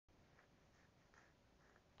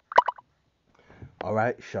All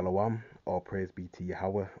right, Shalom. All praise be to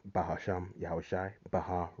Yahweh, Bahasham, Yahushai,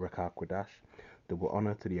 Baha, Rakah, Quadash. Double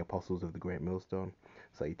honor to the apostles of the Great Millstone.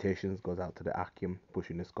 Salutations goes out to the Akim,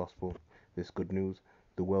 pushing this gospel, this good news,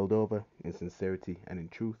 the world over, in sincerity and in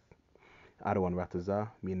truth. Adawan Ratazah,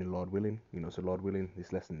 meaning Lord willing. So Lord willing,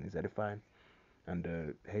 this lesson is edifying.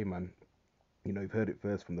 And hey, man, you've heard it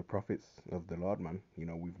first from the prophets of the Lord, man.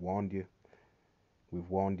 We've warned you,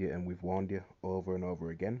 and we've warned you over and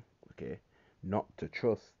over again. Okay, not to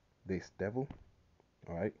trust this devil.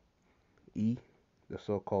 All right, E, the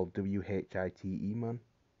so-called WHITE man.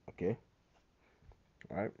 Okay,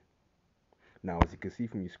 all right. Now, as you can see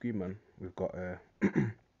from your screen, man, we've got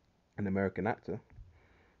an American actor,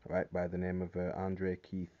 all right, by the name of Andre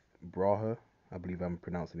Keith Braugher. I believe I'm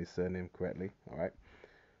pronouncing his surname correctly. All right,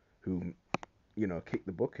 who kicked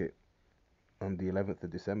the bucket on the 11th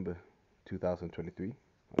of December, 2023.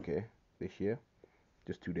 Okay, this year,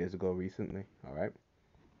 just 2 days ago, recently. All right,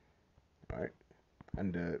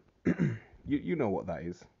 and you know what that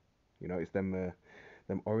is. It's them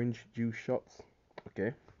orange juice shots.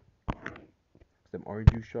 Okay, it's them orange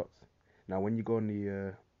juice shots. Now, when you go in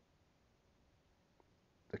the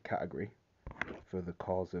category for the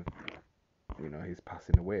cause of his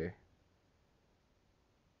passing away,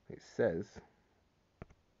 it says,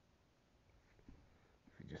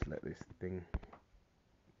 if you just let this thing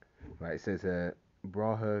right, it says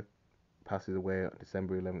Braugher passes away on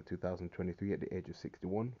December 11th, 2023 at the age of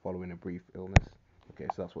 61 following a brief illness. Okay,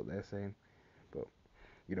 so that's what they're saying. But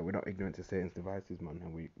we're not ignorant to Satan's devices, man,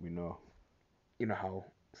 and we know how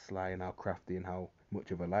sly and how crafty and how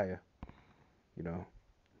much of a liar you know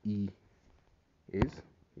he is.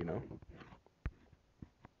 you know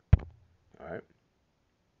all right,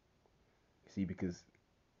 see, because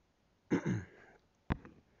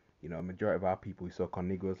a majority of our people, we saw con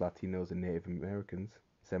Negroes, Latinos, and Native Americans,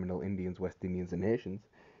 Seminole Indians, West Indians, and Haitians,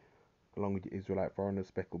 along with Israelite foreigners,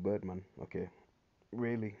 speckled birdman. Okay,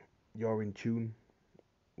 really, you're in tune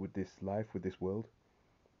with this life, with this world.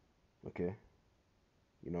 Okay,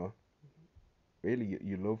 you know, really,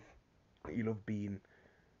 you love being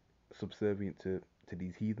subservient to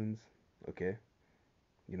these heathens. Okay,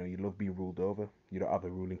 you love being ruled over. You don't have a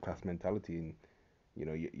ruling class mentality, and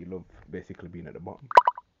you love basically being at the bottom.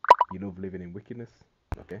 You love living in wickedness.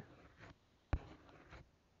 Okay,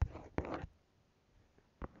 all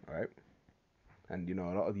right. And a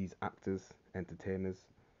lot of these actors, entertainers,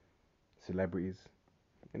 celebrities,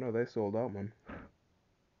 they're sold out, man.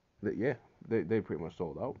 Yeah, they pretty much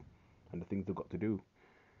sold out, and the things they've got to do,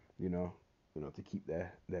 you know, to keep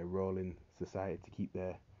their role in society, to keep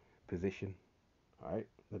their position. All right,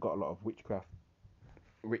 they've got a lot of witchcraft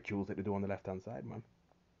rituals that they do on the left hand side, man.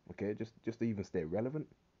 Okay, just to even stay relevant,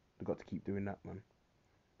 they've got to keep doing that, man.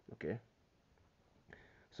 Okay,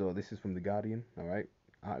 so this is from the Guardian. All right,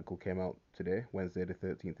 article came out today, Wednesday the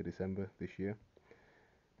 13th of December this year.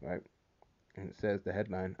 Right, and it says the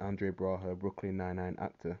headline: Andre Braugher, Brooklyn Nine-Nine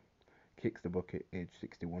actor, kicks the bucket, age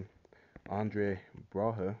 61. Andre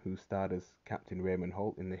Braugher, who starred as Captain Raymond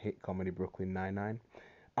Holt in the hit comedy Brooklyn Nine-Nine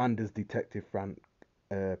and as Detective Frank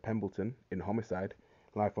Pembleton in Homicide: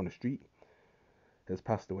 Life on the Street, has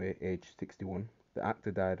passed away, aged 61. The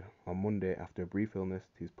actor died on Monday after a brief illness,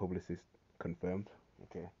 his publicist confirmed.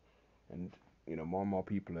 Okay, and more and more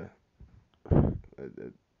people are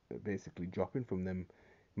basically dropping from them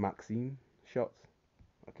Maxine shots.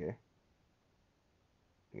 Okay,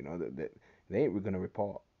 that they ain't gonna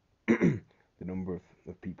report the number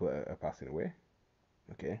of people that are passing away.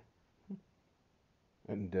 Okay,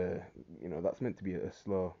 and that's meant to be a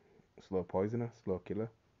slow poisoner, slow killer.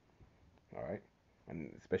 All right,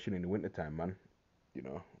 and especially in the wintertime, man.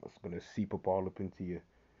 It's gonna seep up all up into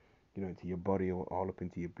into your body, all up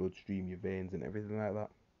into your bloodstream, your veins, and everything like that.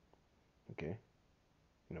 Okay,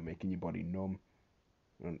 making your body numb,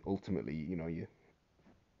 and ultimately, you're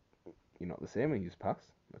not the same when you just pass.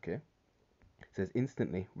 Okay, it says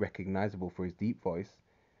instantly recognizable for his deep voice.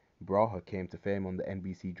 Braugher came to fame on the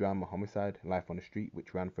NBC drama Homicide: Life on the Street,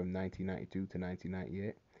 which ran from 1992 to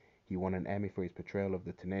 1998. He won an Emmy for his portrayal of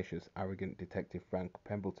the tenacious, arrogant detective Frank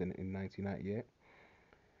Pembleton in 1998.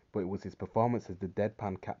 But it was his performance as the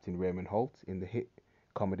deadpan Captain Raymond Holt in the hit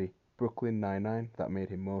comedy Brooklyn Nine-Nine that made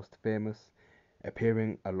him most famous,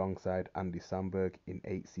 appearing alongside Andy Samberg in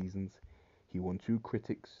 8 seasons. He won 2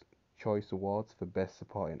 Critics' Choice Awards for Best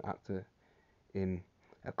Supporting Actor in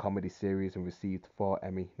a comedy series and received 4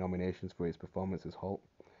 Emmy nominations for his performance as Holt.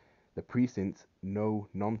 The Precinct's No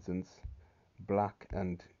Nonsense, Black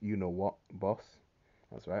and You Know What Boss.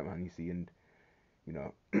 That's right, man. You see, and you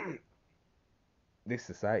know, this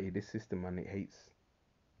society, this system, man, it hates,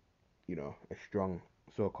 a strong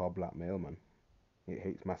so-called black male, man. It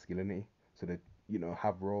hates masculinity. So they,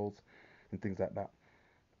 have roles and things like that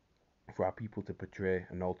for our people to portray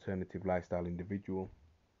an alternative lifestyle individual.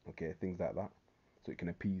 Okay, things like that. So it can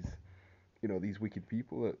appease, these wicked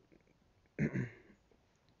people that,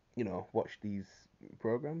 watch these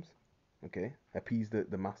programs. Okay, appease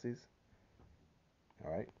the masses.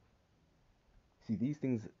 All right. See, these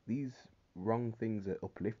wrong things are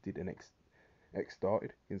uplifted and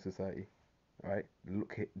extorted in society. All right.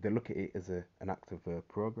 They look at it as an act of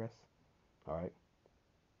progress. All right.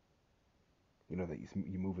 That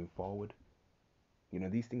you're moving forward.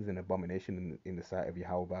 These things are an abomination in the sight of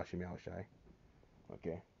Yahweh Bashim Shai.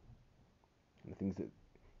 Okay. And the things that,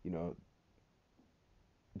 you know,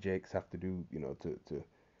 Jakes have to do,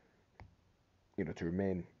 to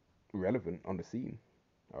remain relevant on the scene.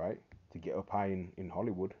 All right. To get up high in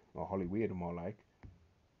Hollywood or Hollyweird, more like,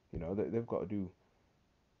 they've got to do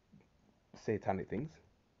satanic things,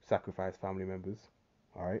 sacrifice family members.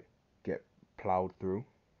 All right. Get plowed through.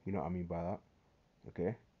 You know what I mean by that.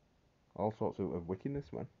 Okay. All sorts of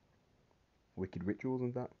wickedness, man. Wicked rituals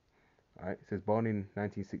and that. Alright, it says born in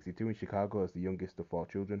 1962 in Chicago as the youngest of four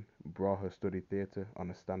children, Braugher studied theatre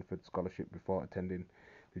on a Stanford scholarship before attending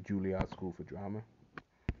the Juilliard School for Drama.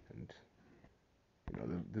 And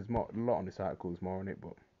there's a lot on this article. There's more on it,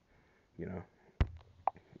 but you know,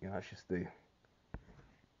 that's just the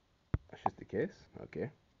case.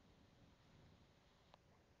 Okay,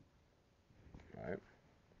 all right.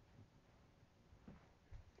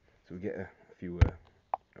 So we get a few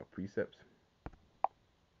precepts.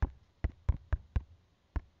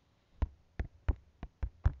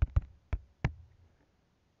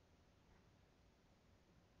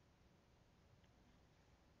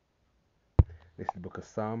 This is the book of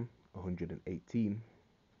Psalm 118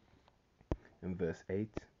 and verse 8.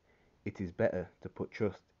 It is better to put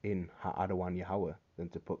trust in Ha'adawan Yahweh than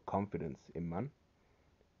to put confidence in man.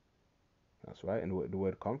 That's right. And the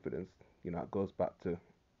word confidence, it goes back to,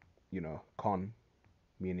 con,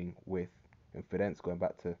 meaning with, and fidence, going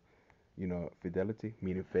back to, fidelity,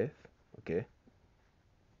 meaning faith. Okay.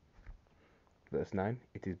 Verse 9.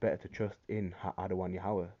 It is better to trust in Ha'adawan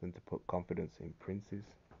Yahweh than to put confidence in princes.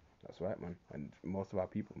 That's right, man. And most of our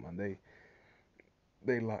people, man,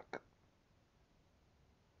 they lack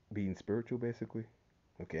being spiritual, basically.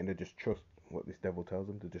 Okay, and they just trust what this devil tells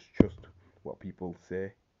them. They just trust what people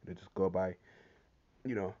say. They just go by,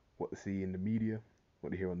 what they see in the media,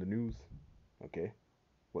 what they hear on the news. Okay,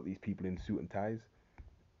 what these people in suit and ties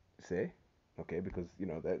say. Okay, because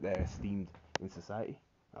they're esteemed in society.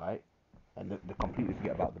 All right, and they completely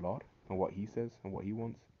forget about the Lord and what He says and what He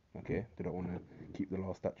wants. Okay, they don't want to keep the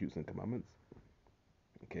law, statutes, and commandments.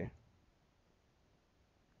 Okay,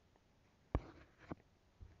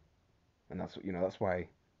 and that's why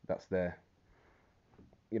that's their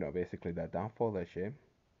basically their downfall, their shame.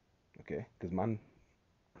 Okay, because man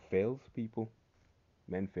fails people,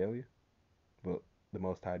 men fail you, but the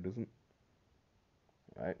Most High doesn't.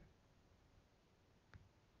 Right?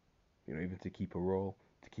 Even to keep a role,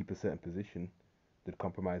 to keep a certain position, they'd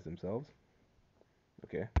compromise themselves.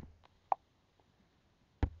 Okay.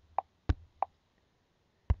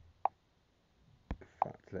 In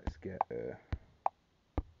fact, let's get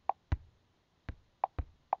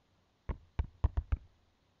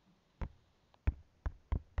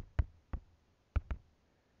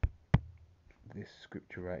this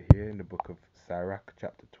scripture right here in the book of Sirach,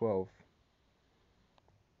 chapter 12,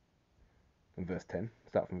 and verse 10.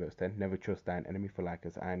 Start from verse 10. Never trust thine enemy, for like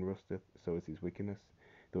as iron rusteth, so is his wickedness.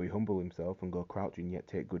 Though he humble himself and go crouching, yet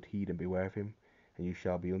take good heed and beware of him, and you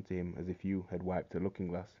shall be unto him as if you had wiped a looking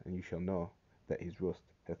glass, and you shall know that his rust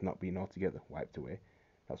hath not been altogether wiped away.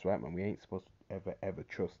 That's right, man. We ain't supposed to ever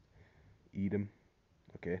trust Edom.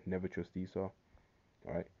 Okay, never trust Esau.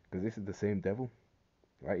 All right, because this is the same devil.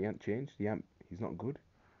 Right, he ain't changed. He's not good.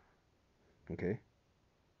 Okay,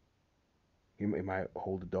 he might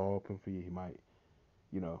hold the door open for you. He might,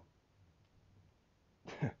 you know,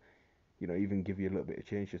 even give you a little bit of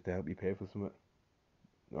change just to help you pay for something.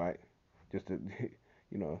 Right, just to,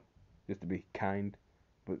 you know, just to be kind.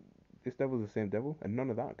 But this devil's the same devil, and none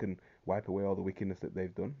of that can wipe away all the wickedness that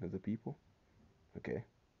they've done as a people. Okay,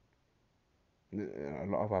 a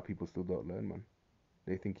lot of our people still don't learn, man.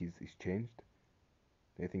 They think he's changed.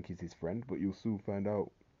 They think he's his friend, but you'll soon find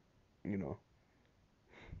out, you know,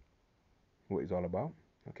 what he's all about.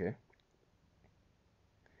 Okay.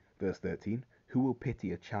 Verse 13. Who will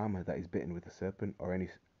pity a charmer that is bitten with a serpent, or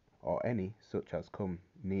any such as come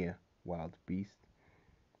near wild beast?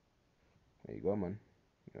 There you go, man.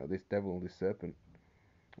 This devil, this serpent,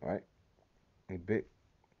 right? He bit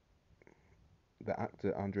the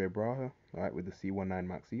actor Andre Braugher, right, with the C19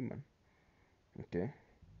 Maxim, man. Okay,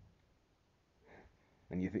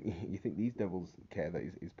 and you think you think these devils care that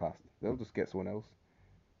he's passed? They'll just get someone else,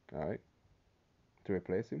 all right, to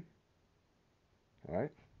replace him, all right.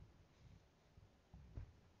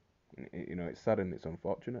 You know, it's sad and it's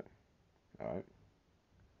unfortunate, all right.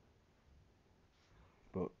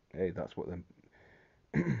 But hey, that's what them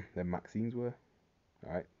them Maximes were,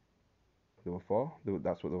 all right. They were for.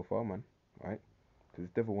 That's what they were for, man, all right. Because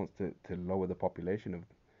the devil wants to lower the population of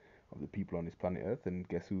the people on this planet Earth, and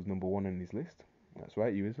guess who's number one on his list? That's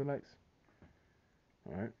right, you Israelites,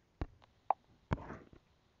 all right.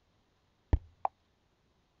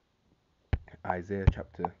 Isaiah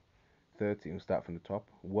chapter 30, we'll start from the top.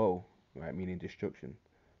 Woe, right, meaning destruction,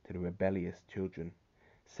 to the rebellious children,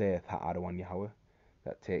 saith Ha'adawan Yahweh,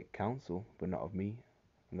 that take counsel, but not of me,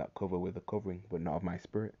 and that cover with a covering, but not of my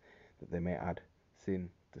spirit, that they may add sin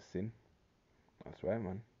to sin. That's right,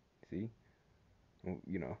 man. See,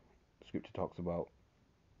 you know, Scripture talks about,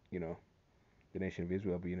 you know, the nation of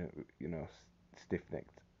Israel being a,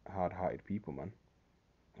 stiff-necked, hard-hearted people, man.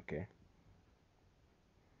 Okay,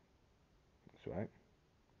 that's right.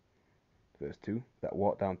 Verse 2, that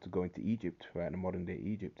walked down to go into Egypt, right, in the modern day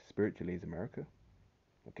Egypt, spiritually is America,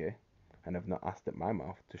 okay, and have not asked at my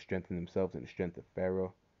mouth to strengthen themselves in the strength of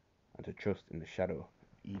Pharaoh and to trust in the shadow of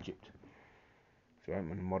Egypt. So, right,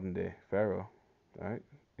 man, modern day Pharaoh, right,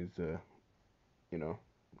 is, you know,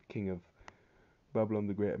 king of Babylon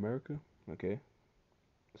the Great America, okay,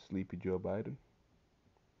 sleepy Joe Biden,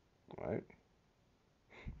 right.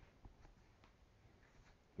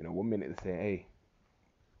 You know, one minute they say, hey,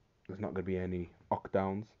 there's not going to be any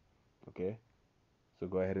lockdowns, okay, so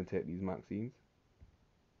go ahead and take these vaccines,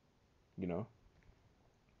 you know,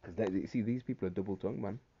 because you see, these people are double tongued,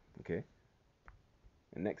 man, okay,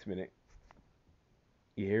 and next minute,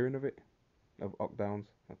 you're hearing of it, of lockdowns,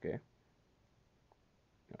 okay,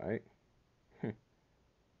 alright, you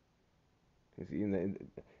see,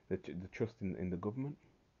 the trust in the government,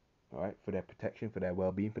 alright, for their protection, for their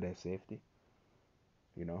well being, for their safety,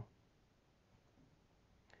 you know.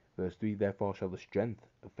 Verse 3, therefore shall the strength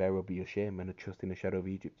of Pharaoh be your shame, and the trust in the shadow of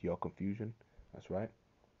Egypt your confusion. That's right.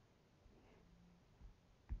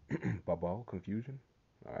 Babal, confusion.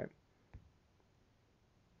 Alright.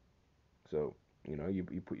 So, you know, you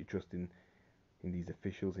put your trust in these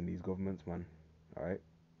officials, in these governments, man. Alright.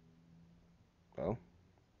 Well,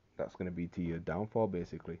 that's going to be to your downfall,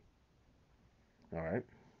 basically. Alright.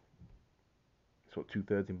 That's what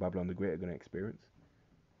two-thirds in Babylon the Great are going to experience.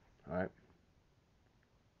 Alright.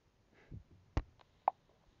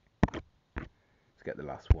 Let's get the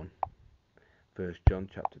last one. First John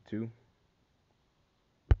chapter 2.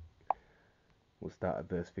 We'll start at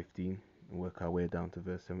verse 15 and work our way down to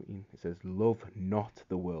verse 17. It says, love not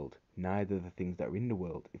the world, neither the things that are in the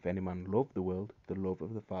world. If any man love the world, the love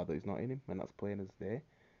of the Father is not in him. And that's plain as day.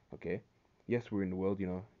 Okay. Yes, we're in the world, you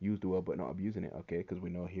know, use the world but not abusing it, okay, because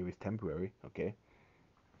we know here is temporary, okay.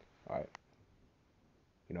 Alright.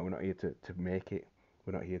 You know, we're not here to make it.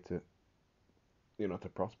 We're not here to, you know, to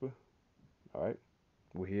prosper. Alright.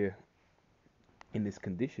 We're here in this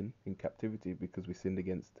condition, in captivity, because we sinned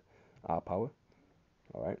against our power.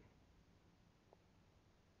 Alright.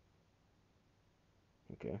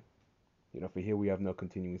 Okay. You know, for here we have no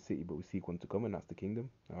continuing city, but we seek one to come, and that's the kingdom.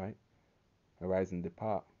 Alright. Arise and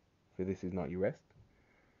depart, for this is not your rest.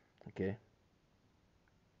 Okay.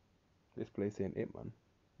 This place ain't it, man.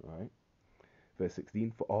 Alright. Verse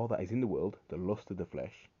 16, for all that is in the world, the lust of the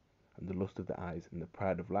flesh, and the lust of the eyes, and the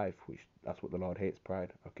pride of life, which that's what the Lord hates,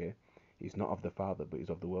 pride, okay? He's not of the Father, but he's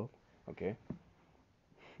of the world. Okay.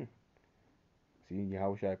 See,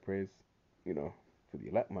 Yahushua prays, you know, for the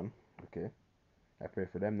elect, man. Okay. I pray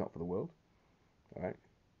for them, not for the world. Alright.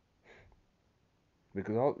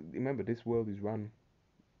 Because remember, this world is run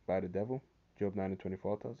by the devil. Job 9 and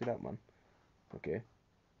 24 tells you that, man. Okay.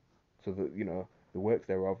 So that, you know, the works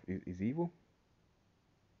thereof is evil.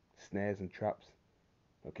 Snares and traps.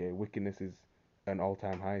 Okay. Wickedness is an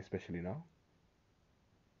all-time high, especially now.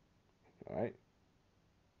 Alright.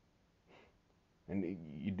 And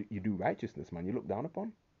you do righteousness, man. You look down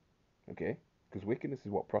upon. Okay. Because wickedness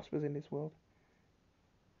is what prospers in this world.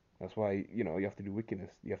 That's why, you know, you have to do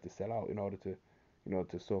wickedness. You have to sell out in order to, you know,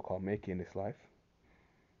 to so-called make it in this life.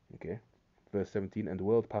 Okay. Verse 17, and the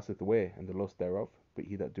world passeth away, and the lust thereof, but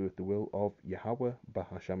he that doeth the will of Yahweh,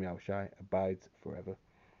 Bahasham Yahushai, abides forever.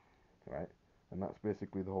 Right? And that's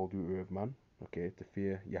basically the whole duty of man. Okay, to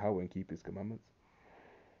fear Yahweh and keep his commandments.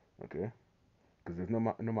 Okay? Because there's no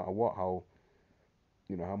matter what, how,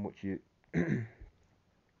 you know, how much you,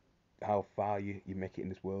 how far you make it in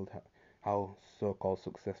this world, how so-called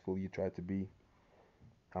successful you try to be,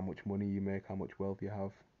 how much money you make, how much wealth you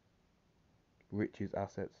have. riches,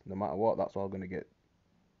 assets, no matter what, that's all gonna get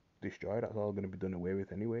destroyed. That's all gonna be done away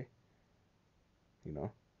with anyway. You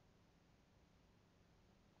know,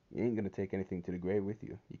 you ain't gonna take anything to the grave with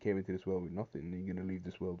you. You came into this world with nothing, and you're gonna leave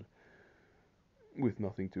this world with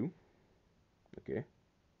nothing too. Okay,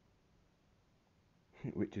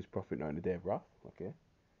 which is profit not in the day of wrath. Okay,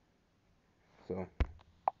 so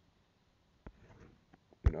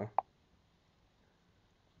you know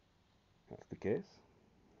that's the case.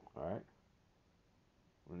 All right,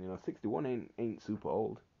 and 61 ain't super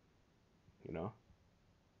old. You know,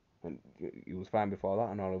 and he was fine before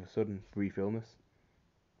that, and all of a sudden, brief illness.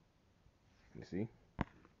 You see,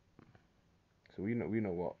 so we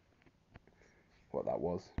know what that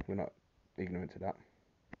was. We're not ignorant to that.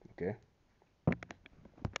 Okay,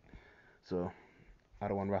 so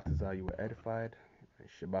Adawan Ratazar, you were edified.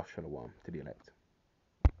 Shabbat Shalom to the elect.